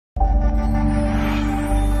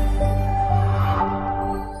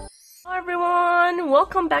everyone,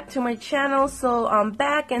 welcome back to my channel. So I'm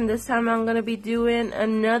back, and this time I'm gonna be doing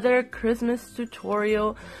another Christmas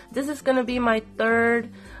tutorial. This is gonna be my third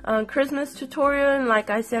Christmas tutorial, and like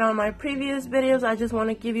I said on my previous videos, I just want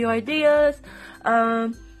to give you ideas.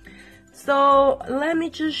 So let me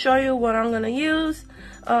just show you what I'm gonna use.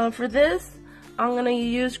 For this, I'm gonna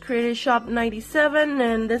use Creative Shop 97,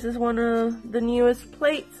 and this is one of the newest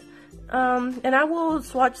plates. And I will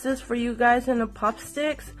swatch this for you guys in the pop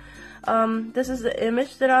sticks. This is the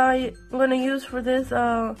image that I'm going to use for this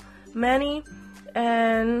mani,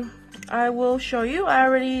 and I will show you. I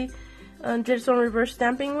already did some reverse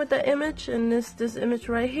stamping with the image, and this image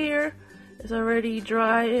right here is already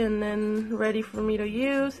dry and then ready for me to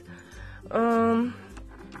use.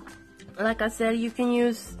 Like I said, you can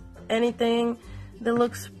use anything that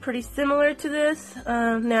looks pretty similar to this.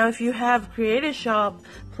 Now if you have Creative Shop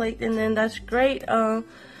plate, and then that's great.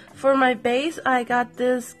 For my base, I got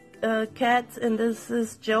this KADS, and this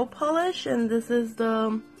is gel polish, and this is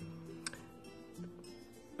the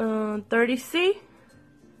 30C,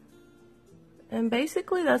 and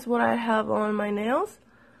basically that's what I have on my nails.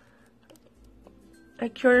 I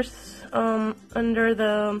cures under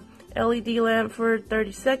the LED lamp for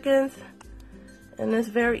 30 seconds, and it's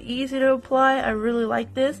very easy to apply. I really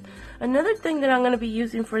like this. Another thing that I'm going to be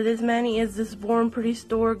using for this mani is this Born Pretty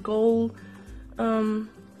Store gold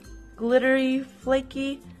glittery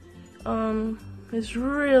flaky. It's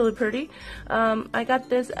really pretty. I got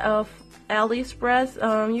this off AliExpress.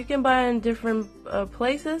 You can buy it in different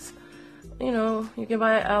places. You know, you can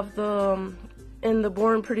buy it off the in the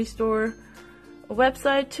Born Pretty Store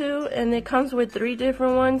website too, and it comes with 3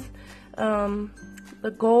 different ones.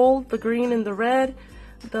 The gold, the green, and the red.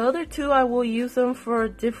 The other 2 I will use them for a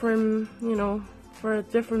different, you know, for a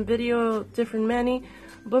different video, different mani.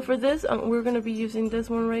 But for this, we're gonna be using this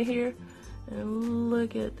one right here. And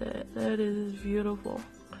look at that, that is beautiful.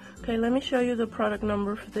 Okay, let me show you the product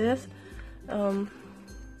number for this.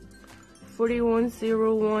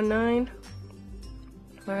 41019.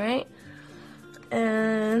 Alright,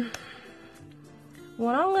 and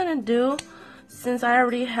what I'm gonna do, since I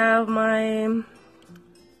already have my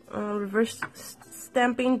reverse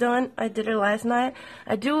stamping done, I did it last night.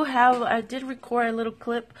 I did record a little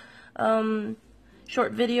clip,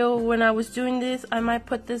 short video when I was doing this. I might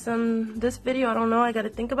put this on this video, I don't know, I gotta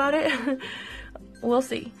think about it. We'll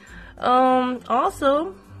see.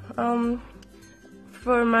 Also,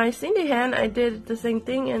 for my Cindy hand, I did the same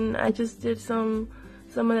thing, and I just did some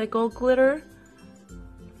of that gold glitter,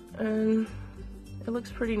 and it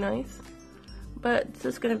looks pretty nice, but it's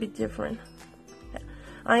just gonna be different.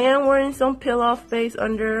 I am wearing some peel off base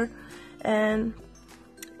under, and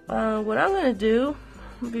what I'm gonna do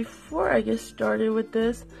before I get started with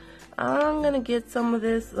this, I'm gonna get some of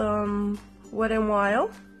this Wet n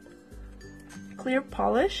Wild clear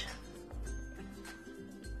polish,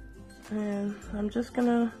 and I'm just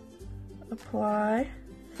gonna apply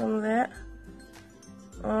some of that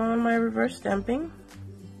on my reverse stamping.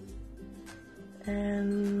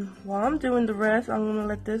 And while I'm doing the rest, I'm gonna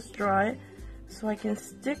let this dry so I can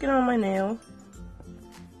stick it on my nail.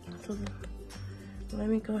 So let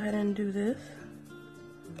me go ahead and do this.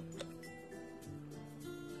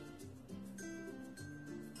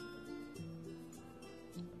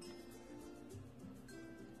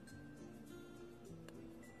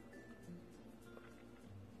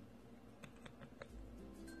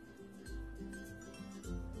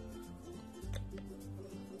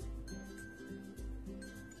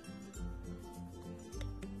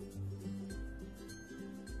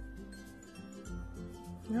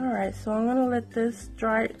 Alright, so I'm gonna let this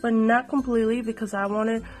dry, but not completely, because I want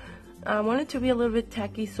it to be a little bit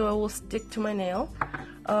tacky, so it will stick to my nail.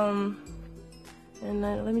 And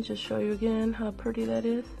then let me just show you again how pretty that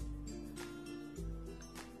is.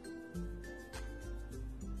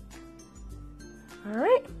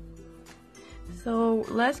 Alright, so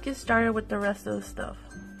let's get started with the rest of the stuff.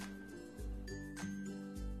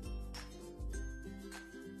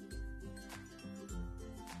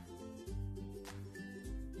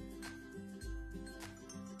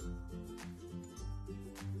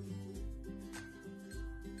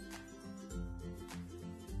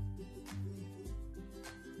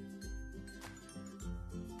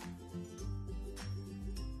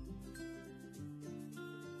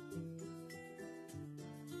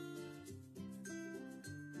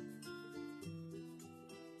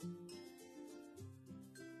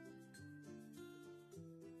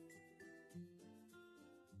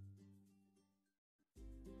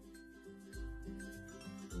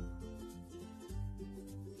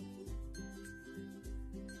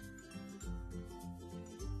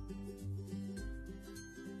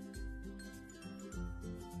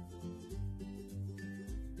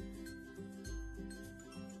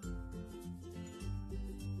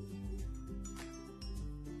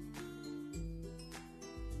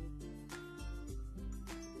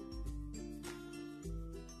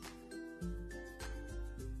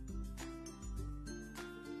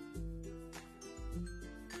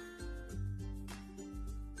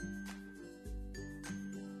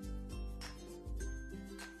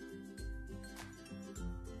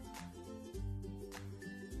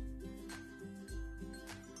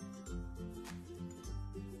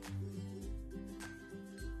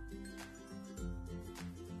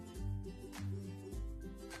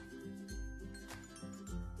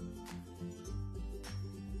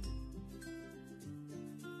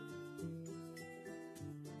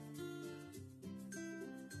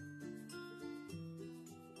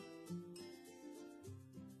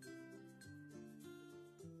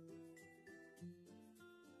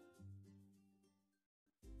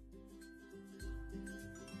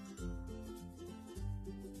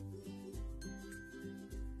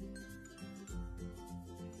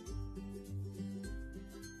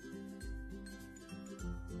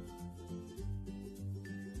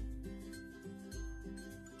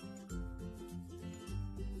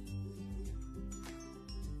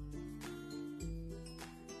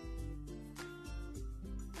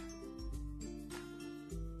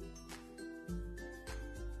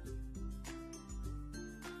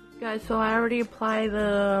 Guys, so I already applied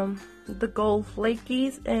the gold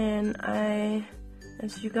flakies, and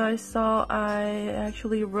as you guys saw, I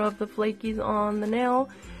actually rubbed the flakies on the nail,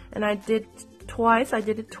 and I did it twice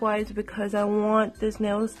because I want this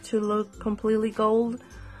nails to look completely gold.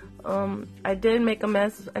 I did make a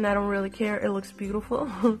mess, and I don't really care. It looks beautiful.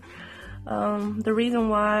 The reason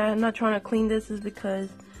why I'm not trying to clean this is because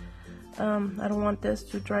I don't want this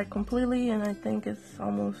to dry completely, and I think it's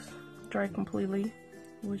almost dry completely,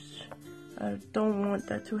 which I don't want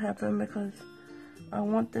that to happen because I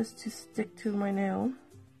want this to stick to my nail.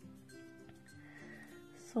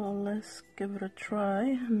 So let's give it a try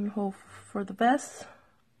and hope for the best.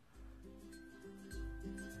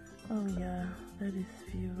 Oh yeah, that is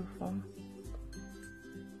beautiful.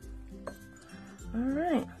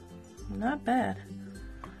 Alright, not bad.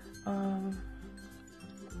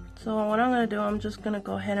 So what I'm going to do, I'm just going to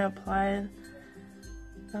go ahead and apply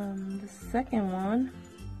the second one,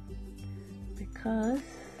 because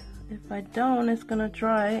if I don't, it's going to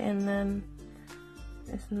dry and then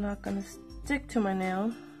it's not going to stick to my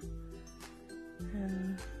nail,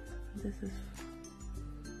 and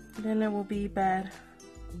then it will be bad.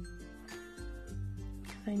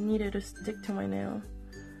 I need it to stick to my nail.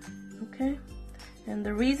 Okay, and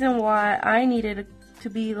the reason why I needed it to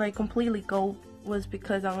be like completely gold was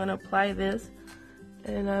because I'm gonna apply this,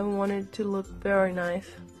 and I wanted it to look very nice.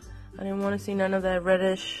 I didn't want to see none of that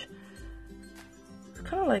reddish. It's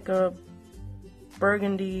kind of like a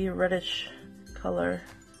burgundy reddish color,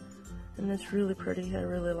 and it's really pretty. I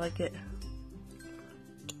really like it.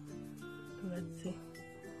 Let's see.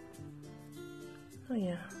 Oh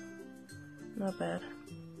yeah, not bad.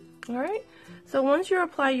 Alright, so once you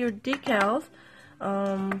apply your decals,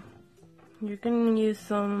 you can use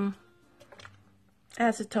some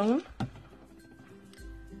acetone,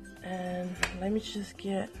 and let me just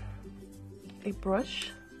get a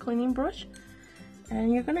brush, cleaning brush,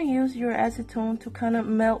 and you're gonna use your acetone to kind of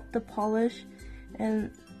melt the polish.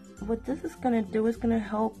 And what this is gonna do is gonna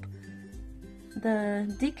help the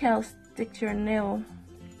decals stick to your nail,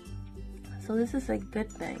 so this is a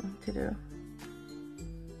good thing to do.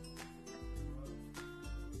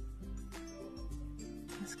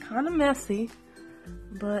 It's kind of messy,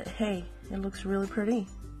 but hey, it looks really pretty.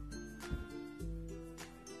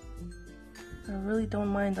 I really don't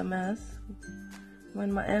mind the mess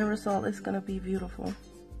when my end result is gonna be beautiful.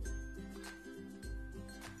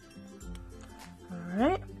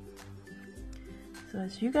 Alright, so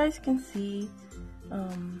as you guys can see,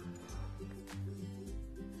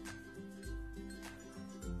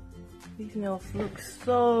 these nails look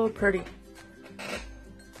so pretty.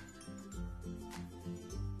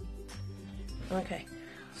 Okay,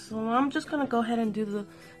 so I'm just gonna go ahead and do the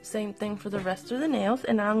same thing for the rest of the nails,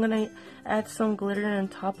 and I'm gonna add some glitter on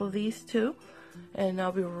top of these too, and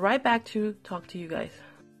I'll be right back to talk to you guys.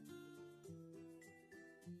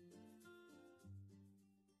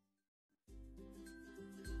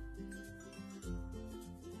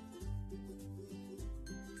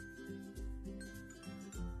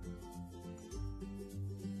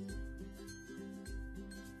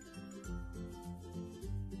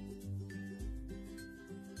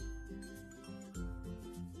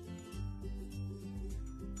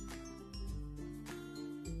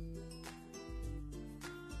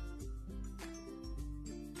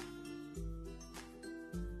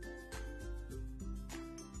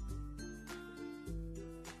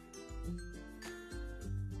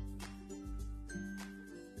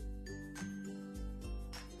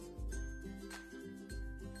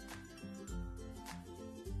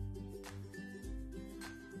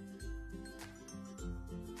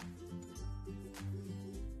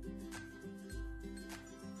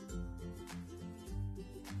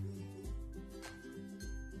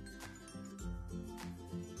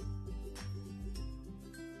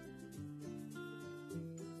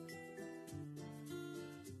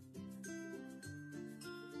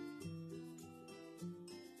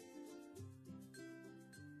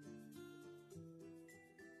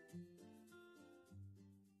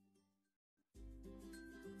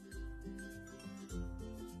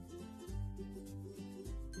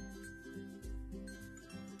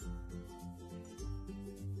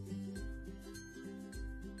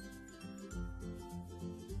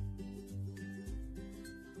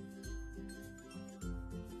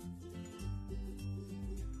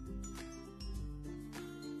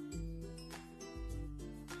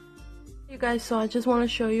 You guys, so I just want to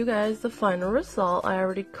show you guys the final result. I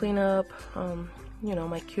already cleaned up, you know,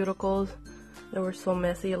 my cuticles. They were so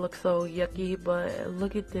messy, it looked so yucky, but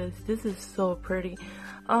look at this. This is so pretty.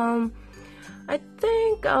 I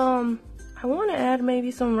think I I want to add maybe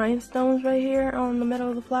some rhinestones right here on the middle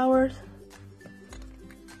of the flowers.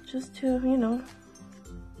 Just to, you know,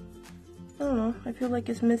 I don't know, I feel like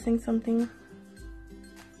it's missing something.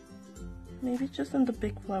 Maybe just on the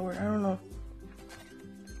big flower, I don't know.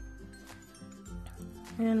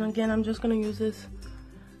 And again, I'm just gonna use this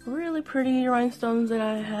really pretty rhinestones that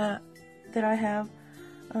I have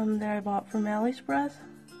that I bought from AliExpress.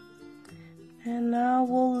 And now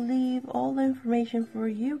we'll leave all the information for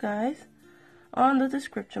you guys on the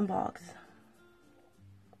description box.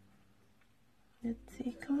 Let's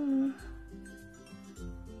see, come on.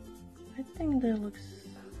 I think that looks,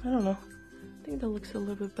 I don't know, I think that looks a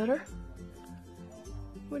little bit better.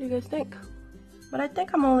 What do you guys think? But I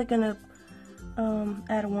think I'm only gonna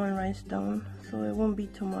add one rhinestone, so it won't be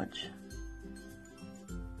too much.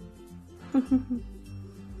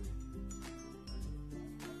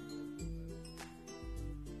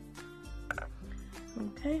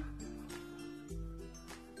 Okay.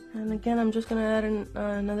 And again, I'm just gonna add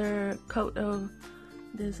another coat of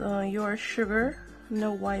this Your Sugar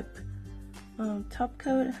No Wipe top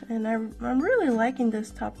coat, and I'm really liking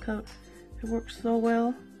this top coat. It works so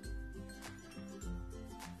well,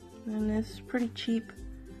 and it's pretty cheap,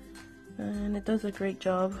 and it does a great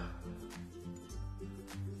job.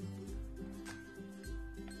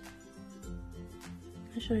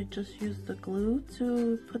 I should have just used the glue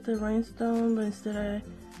to put the rhinestone, but instead I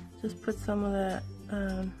just put some of that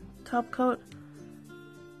top coat.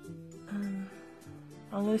 I'm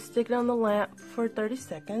going to stick it on the lamp for 30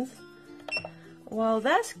 seconds. While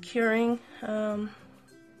that's curing,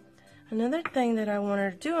 another thing that I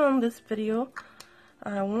wanted to do on this video,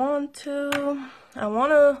 I want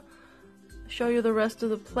to show you the rest of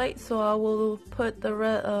the plate, so I will put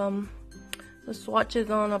the swatches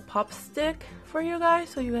on a pop stick for you guys,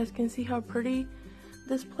 so you guys can see how pretty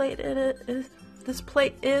this plate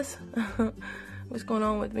is. What's going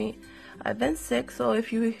on with me? I've been sick, so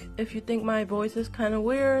if you think my voice is kind of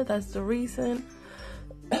weird, that's the reason.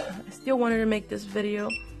 I still wanted to make this video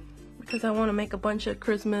because I want to make a bunch of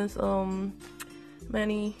Christmas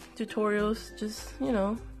mani tutorials, just, you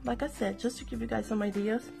know, like I said, just to give you guys some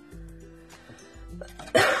ideas.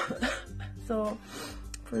 So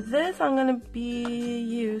for this, I'm gonna be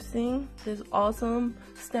using this awesome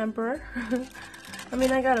stamper. I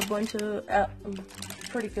mean, I got a bunch of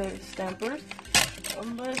pretty good stampers,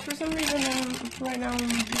 but for some reason, right now I'm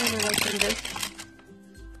really liking this.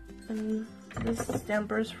 And this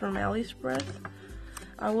stamper's from AliExpress.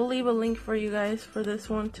 I will leave a link for you guys for this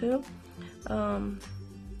one too.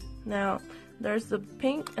 Now, there's the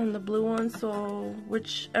pink and the blue one, so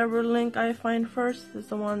whichever link I find first is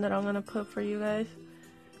the one that I'm gonna put for you guys,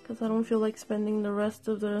 because I don't feel like spending the rest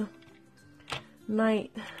of the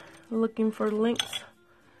night looking for links.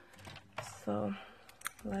 So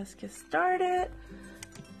let's get started.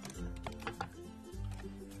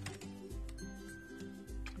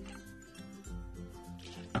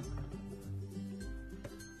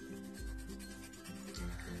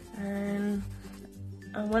 And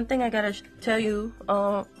one thing I gotta tell you,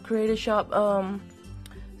 Creative Shop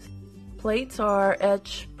plates are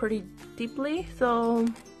etched pretty deeply, so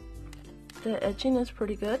the etching is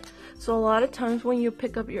pretty good. So a lot of times when you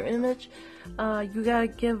pick up your image, you gotta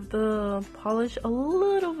give the polish a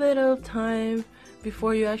little bit of time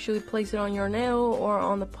before you actually place it on your nail or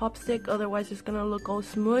on the pop stick, otherwise it's gonna look all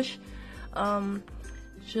smush.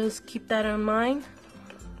 Just keep that in mind.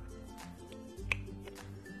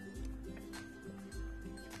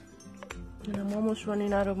 And I'm almost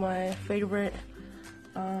running out of my favorite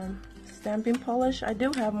stamping polish. I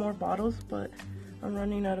do have more bottles, but I'm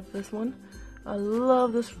running out of this one. I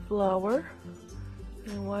love this flower.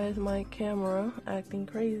 And why is my camera acting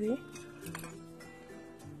crazy?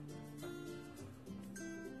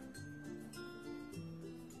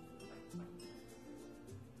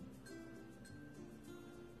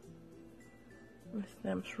 It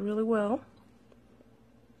stamps really well.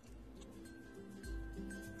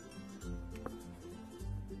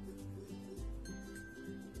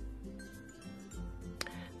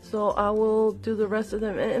 So I will do the rest of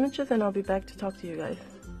the images and I'll be back to talk to you guys.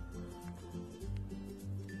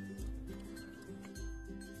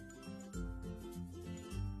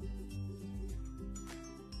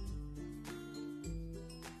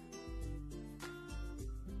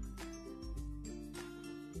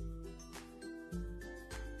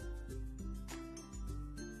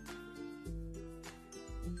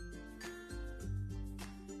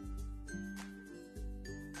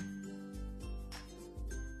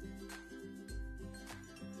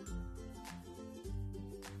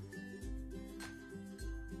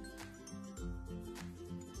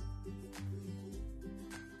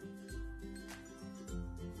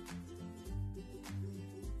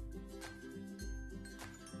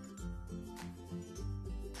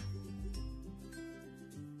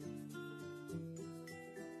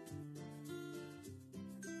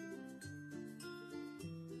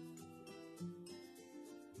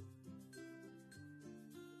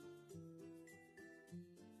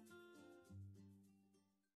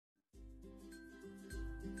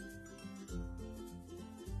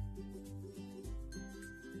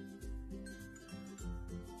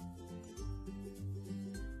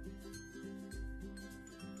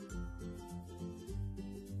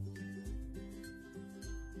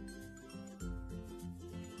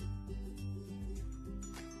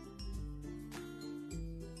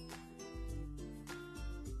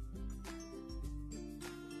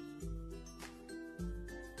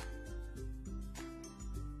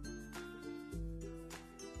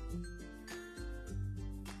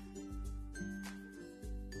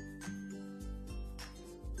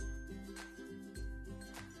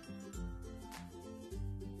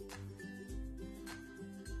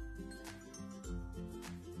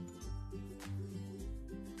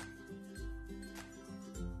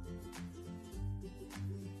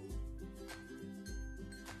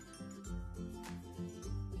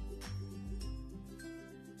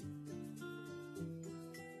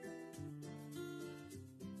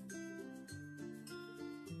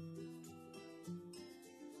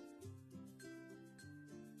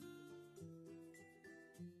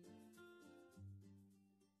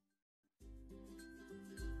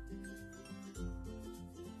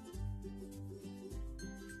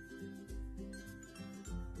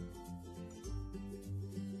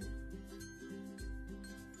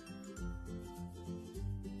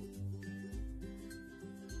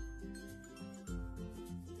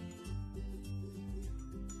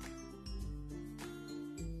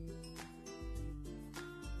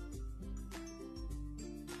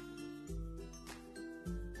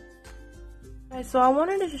 Alright, so I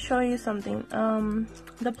wanted to show you something.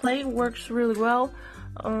 The plate works really well.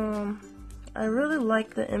 I really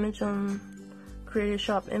like the image on Creative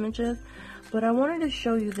Shop images, but I wanted to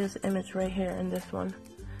show you this image right here in this one.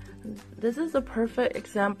 This is a perfect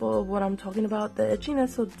example of what I'm talking about. The etching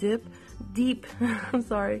is so deep I'm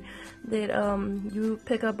sorry, that you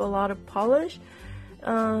pick up a lot of polish,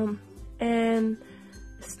 and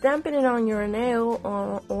stamping it on your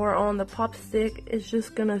nail or on the pop stick is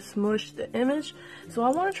just gonna smush the image. So I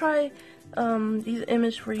want to try these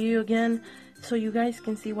images for you again, so you guys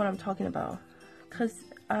can see what I'm talking about, because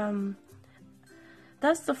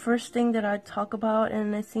that's the first thing that I talk about,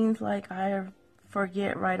 and it seems like I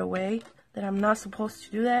forget right away that I'm not supposed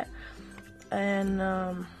to do that. And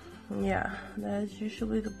yeah, that's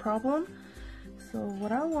usually the problem. So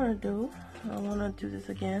what I want to do, I want to do this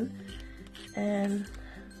again, and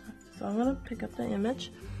so I'm going to pick up the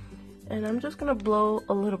image and I'm just going to blow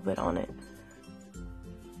a little bit on it,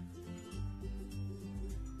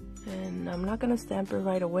 and I'm not going to stamp it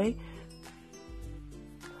right away,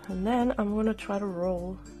 and then I'm going to try to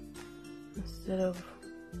roll instead of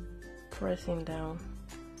pressing down.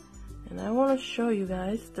 And I want to show you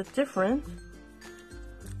guys the difference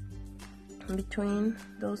between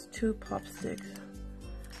those two pop sticks.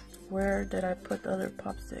 Where did I put the other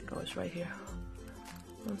pop stick? Oh, it's right here.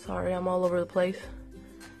 I'm sorry, I'm all over the place.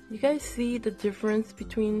 You guys see the difference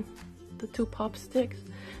between the two pop sticks?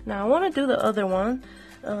 Now I want to do the other one,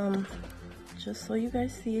 just so you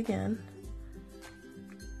guys see again.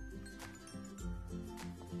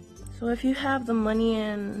 So if you have the money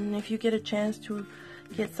and if you get a chance to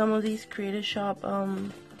get some of these Creative Shop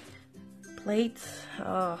plates,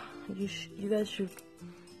 you guys should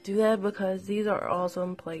do that, because these are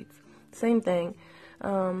awesome plates. Same thing.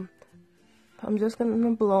 I'm just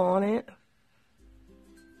gonna blow on it.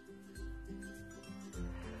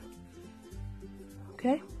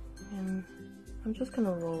 Okay, and I'm just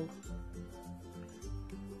gonna roll.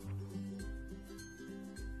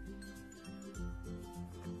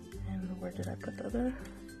 And where did I put the other?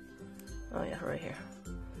 Oh yeah, right here.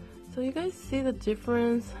 So you guys see the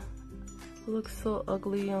difference? It looks so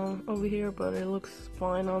ugly over here, but it looks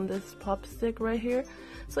fine on this pop stick right here.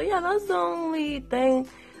 So yeah, that's the only thing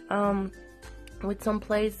with some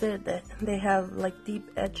places that they have like deep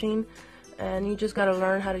etching, and you just gotta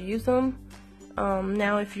learn how to use them.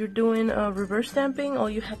 Now if you're doing reverse stamping, all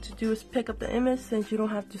you have to do is pick up the image. Since you don't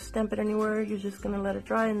have to stamp it anywhere, you're just gonna let it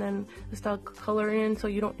dry and then start coloring, so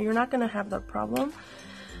you're not gonna have that problem.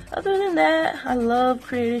 Other than that, I love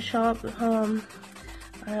Creative Shop.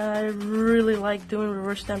 I really like doing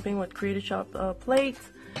reverse stamping with Creative Shop plates.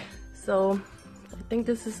 So I think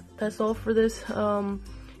that's all for this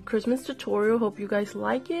Christmas tutorial. Hope you guys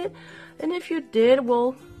like it, and if you did,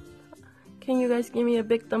 well, can you guys give me a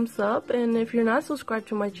big thumbs up? And if you're not subscribed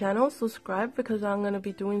to my channel, subscribe, because I'm gonna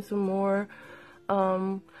be doing some more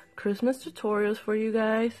Christmas tutorials for you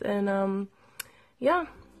guys. And yeah,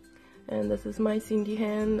 and this is my Cindy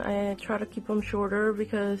hand. I try to keep them shorter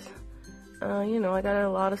because you know, I got a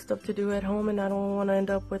lot of stuff to do at home and I don't want to end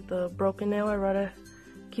up with a broken nail. I'd rather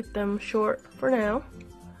keep them short for now.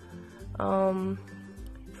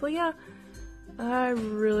 So yeah, I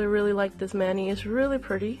really like this mani. It's really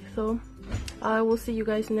pretty. So I will see you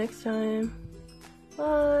guys next time.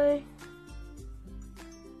 Bye.